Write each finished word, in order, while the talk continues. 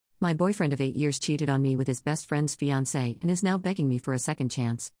My boyfriend of 8 years cheated on me with his best friend's fiance and is now begging me for a second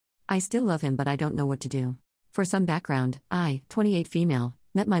chance. I still love him, but I don't know what to do. For some background, I, 28 female,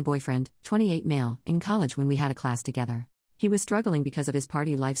 met my boyfriend, 28 male, in college when we had a class together. He was struggling because of his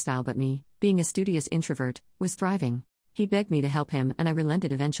party lifestyle, but me, being a studious introvert, was thriving. He begged me to help him, and I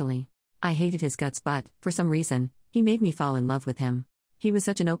relented eventually. I hated his guts, but, for some reason, he made me fall in love with him. He was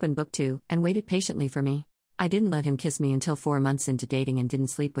such an open book too, and waited patiently for me. I didn't let him kiss me until 4 months into dating and didn't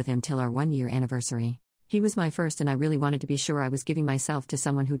sleep with him till our 1-year anniversary. He was my first, and I really wanted to be sure I was giving myself to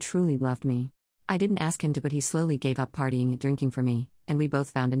someone who truly loved me. I didn't ask him to, but he slowly gave up partying and drinking for me, and we both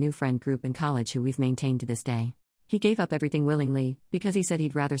found a new friend group in college who we've maintained to this day. He gave up everything willingly, because he said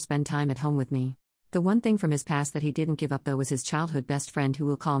he'd rather spend time at home with me. The one thing from his past that he didn't give up though was his childhood best friend, who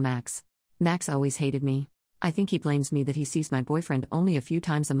we'll call Max. Max always hated me. I think he blames me that he sees my boyfriend only a few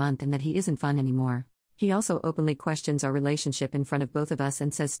times a month and that he isn't fun anymore. He also openly questions our relationship in front of both of us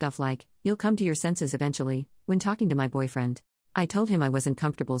and says stuff like, "You'll come to your senses eventually," when talking to my boyfriend. I told him I wasn't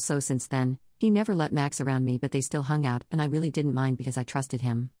comfortable, so since then, he never let Max around me, but they still hung out, and I really didn't mind because I trusted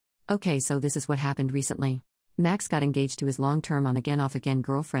him. Okay, so this is what happened recently. Max got engaged to his long-term on-again off-again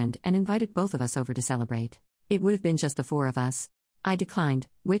girlfriend and invited both of us over to celebrate. It would have been just the 4 of us. I declined,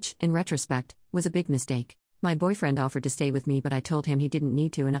 which, in retrospect, was a big mistake. My boyfriend offered to stay with me, but I told him he didn't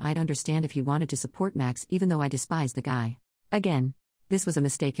need to and I'd understand if he wanted to support Max, even though I despised the guy. Again, this was a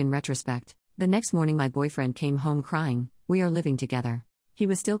mistake in retrospect. The next morning my boyfriend came home crying. We are living together. He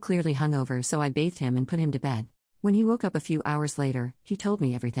was still clearly hungover, so I bathed him and put him to bed. When he woke up a few hours later, he told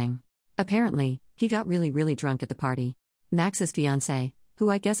me everything. Apparently, he got really drunk at the party. Max's fiance, who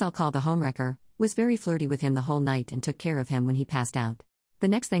I guess I'll call the homewrecker, was very flirty with him the whole night and took care of him when he passed out. The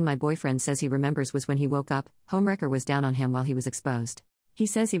next thing my boyfriend says he remembers was when he woke up, homewrecker was down on him while he was exposed. He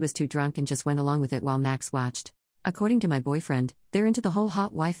says he was too drunk and just went along with it while Max watched. According to my boyfriend, they're into the whole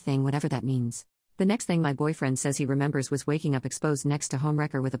hot wife thing, whatever that means. The next thing my boyfriend says he remembers was waking up exposed next to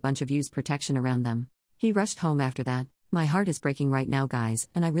homewrecker with a bunch of used protection around them. He rushed home after that. My heart is breaking right now, guys,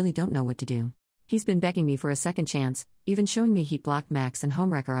 and I really don't know what to do. He's been begging me for a second chance, even showing me he blocked Max and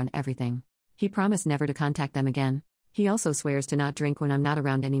homewrecker on everything. He promised never to contact them again. He also swears to not drink when I'm not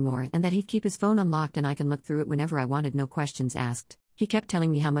around anymore and that he'd keep his phone unlocked and I can look through it whenever I wanted, no questions asked. He kept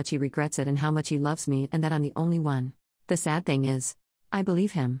telling me how much he regrets it and how much he loves me and that I'm the only one. The sad thing is, I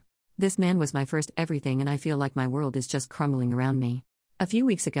believe him. This man was my first everything and I feel like my world is just crumbling around me. A few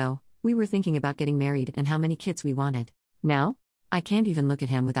weeks ago, we were thinking about getting married and how many kids we wanted. Now? I can't even look at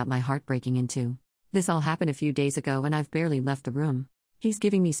him without my heart breaking in two. This all happened a few days ago and I've barely left the room. He's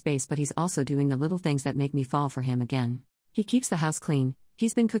giving me space, but he's also doing the little things that make me fall for him again. He keeps the house clean,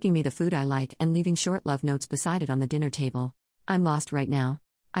 he's been cooking me the food I like and leaving short love notes beside it on the dinner table. I'm lost right now.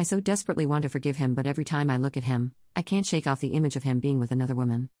 I so desperately want to forgive him, but every time I look at him, I can't shake off the image of him being with another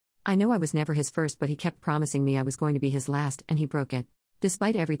woman. I know I was never his first, but he kept promising me I was going to be his last, and he broke it.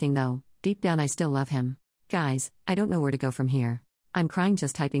 Despite everything though, deep down I still love him. Guys, I don't know where to go from here. I'm crying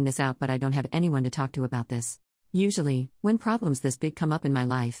just typing this out, but I don't have anyone to talk to about this. Usually, when problems this big come up in my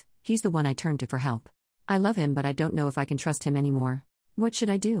life, he's the one I turn to for help. I love him, but I don't know if I can trust him anymore. What should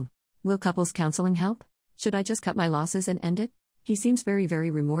I do? Will couples counseling help? Should I just cut my losses and end it? He seems very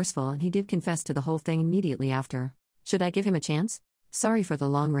remorseful and he did confess to the whole thing immediately after. Should I give him a chance? Sorry for the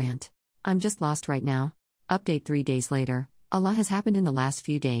long rant. I'm just lost right now. Update 3 days later. A lot has happened in the last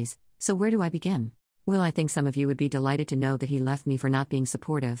few days, so where do I begin? Well, I think some of you would be delighted to know that he left me for not being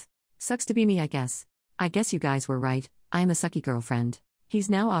supportive. Sucks to be me, I guess. I guess you guys were right, I am a sucky girlfriend. He's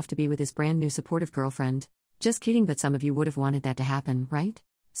now off to be with his brand new supportive girlfriend. Just kidding, but some of you would have wanted that to happen, right?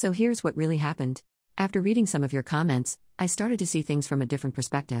 So here's what really happened. After reading some of your comments, I started to see things from a different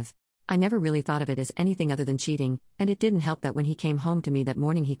perspective. I never really thought of it as anything other than cheating, and it didn't help that when he came home to me that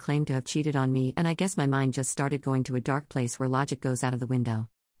morning he claimed to have cheated on me, and I guess my mind just started going to a dark place where logic goes out of the window.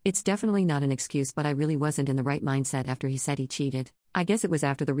 It's definitely not an excuse, but I really wasn't in the right mindset after he said he cheated. I guess it was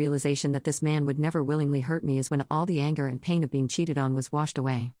after the realization that this man would never willingly hurt me is when all the anger and pain of being cheated on was washed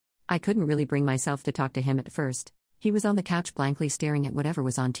away. I couldn't really bring myself to talk to him at first. He was on the couch blankly staring at whatever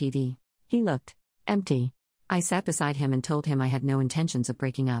was on TV. He looked empty. I sat beside him and told him I had no intentions of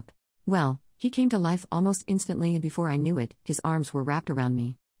breaking up. Well, he came to life almost instantly, and before I knew it, his arms were wrapped around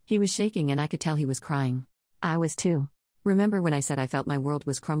me. He was shaking and I could tell he was crying. I was too. Remember when I said I felt my world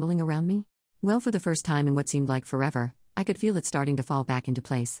was crumbling around me? Well, for the first time in what seemed like forever, I could feel it starting to fall back into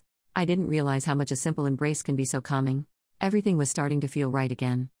place. I didn't realize how much a simple embrace can be so calming. Everything was starting to feel right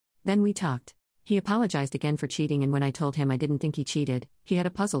again. Then we talked. He apologized again for cheating, and when I told him I didn't think he cheated, he had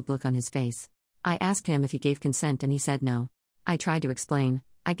a puzzled look on his face. I asked him if he gave consent and he said no. I tried to explain.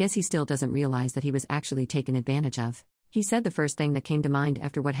 I guess he still doesn't realize that he was actually taken advantage of. He said the first thing that came to mind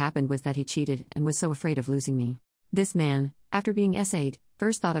after what happened was that he cheated and was so afraid of losing me. This man, after being essayed,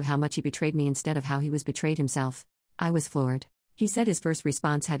 first thought of how much he betrayed me instead of how he was betrayed himself. I was floored. He said his first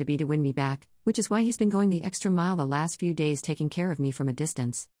response had to be to win me back, which is why he's been going the extra mile the last few days taking care of me from a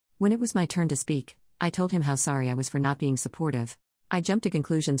distance. When it was my turn to speak, I told him how sorry I was for not being supportive. I jumped to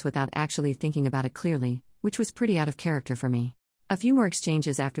conclusions without actually thinking about it clearly, which was pretty out of character for me. A few more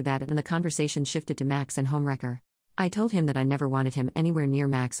exchanges after that and the conversation shifted to Max and Homewrecker. I told him that I never wanted him anywhere near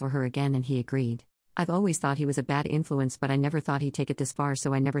Max or her again and he agreed. I've always thought he was a bad influence but I never thought he'd take it this far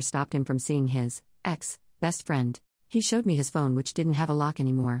so I never stopped him from seeing his best friend. He showed me his phone which didn't have a lock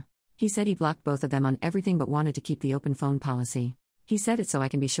anymore. He said he blocked both of them on everything but wanted to keep the open phone policy. He said it so I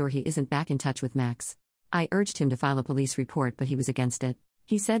can be sure he isn't back in touch with Max. I urged him to file a police report but he was against it.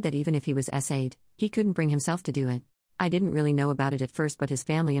 He said that even if he was essayed, he couldn't bring himself to do it. I didn't really know about it at first but his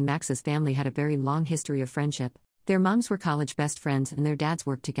family and Max's family had a very long history of friendship. Their moms were college best friends and their dads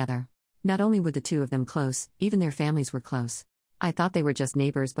worked together. Not only were the two of them close, even their families were close. I thought they were just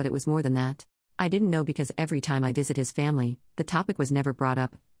neighbors but it was more than that. I didn't know because every time I visit his family, the topic was never brought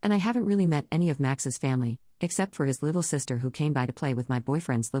up, and I haven't really met any of Max's family, except for his little sister who came by to play with my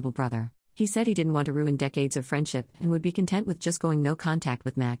boyfriend's little brother. He said he didn't want to ruin decades of friendship and would be content with just going no contact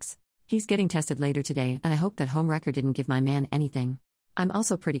with Max. He's getting tested later today and I hope that Homewrecker didn't give my man anything. I'm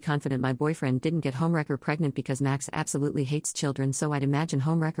also pretty confident my boyfriend didn't get Homewrecker pregnant because Max absolutely hates children so I'd imagine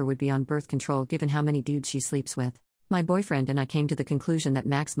Homewrecker would be on birth control given how many dudes she sleeps with. My boyfriend and I came to the conclusion that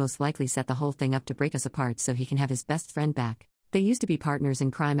Max most likely set the whole thing up to break us apart so he can have his best friend back. They used to be partners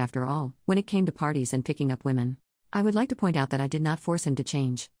in crime after all, when it came to parties and picking up women. I would like to point out that I did not force him to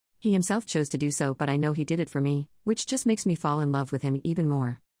change. He himself chose to do so but I know he did it for me, which just makes me fall in love with him even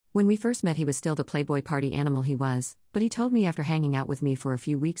more. When we first met he was still the playboy party animal he was, but he told me after hanging out with me for a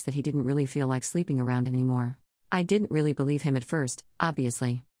few weeks that he didn't really feel like sleeping around anymore. I didn't really believe him at first,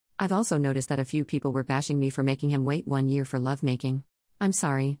 obviously. I've also noticed that a few people were bashing me for making him wait 1 year for lovemaking. I'm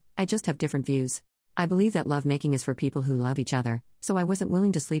sorry, I just have different views. I believe that lovemaking is for people who love each other, so I wasn't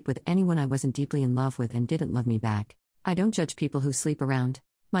willing to sleep with anyone I wasn't deeply in love with and didn't love me back. I don't judge people who sleep around.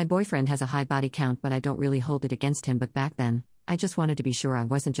 My boyfriend has a high body count but I don't really hold it against him but back then, I just wanted to be sure I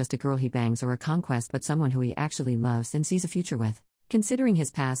wasn't just a girl he bangs or a conquest but someone who he actually loves and sees a future with. Considering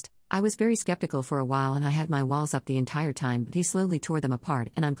his past, I was very skeptical for a while and I had my walls up the entire time but he slowly tore them apart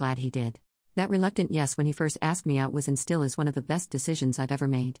and I'm glad he did. That reluctant yes when he first asked me out was and still is one of the best decisions I've ever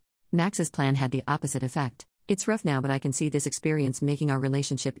made. Max's plan had the opposite effect. It's rough now but I can see this experience making our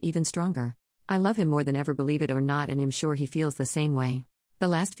relationship even stronger. I love him more than ever, believe it or not, and I'm sure he feels the same way. The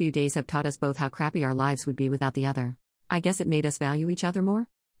last few days have taught us both how crappy our lives would be without the other. I guess it made us value each other more?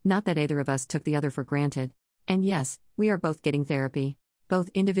 Not that either of us took the other for granted. And yes, we are both getting therapy. Both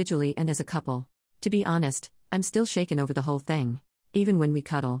individually and as a couple. To be honest, I'm still shaken over the whole thing. Even when we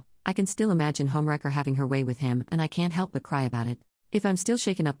cuddle, I can still imagine Homewrecker having her way with him and I can't help but cry about it. If I'm still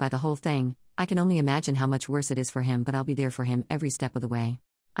shaken up by the whole thing, I can only imagine how much worse it is for him but I'll be there for him every step of the way.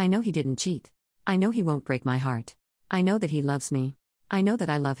 I know he didn't cheat. I know he won't break my heart. I know that he loves me. I know that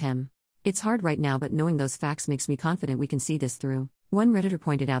I love him. It's hard right now but knowing those facts makes me confident we can see this through. One Redditor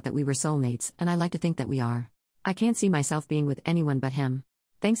pointed out that we were soulmates and I like to think that we are. I can't see myself being with anyone but him.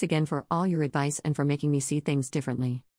 Thanks again for all your advice and for making me see things differently.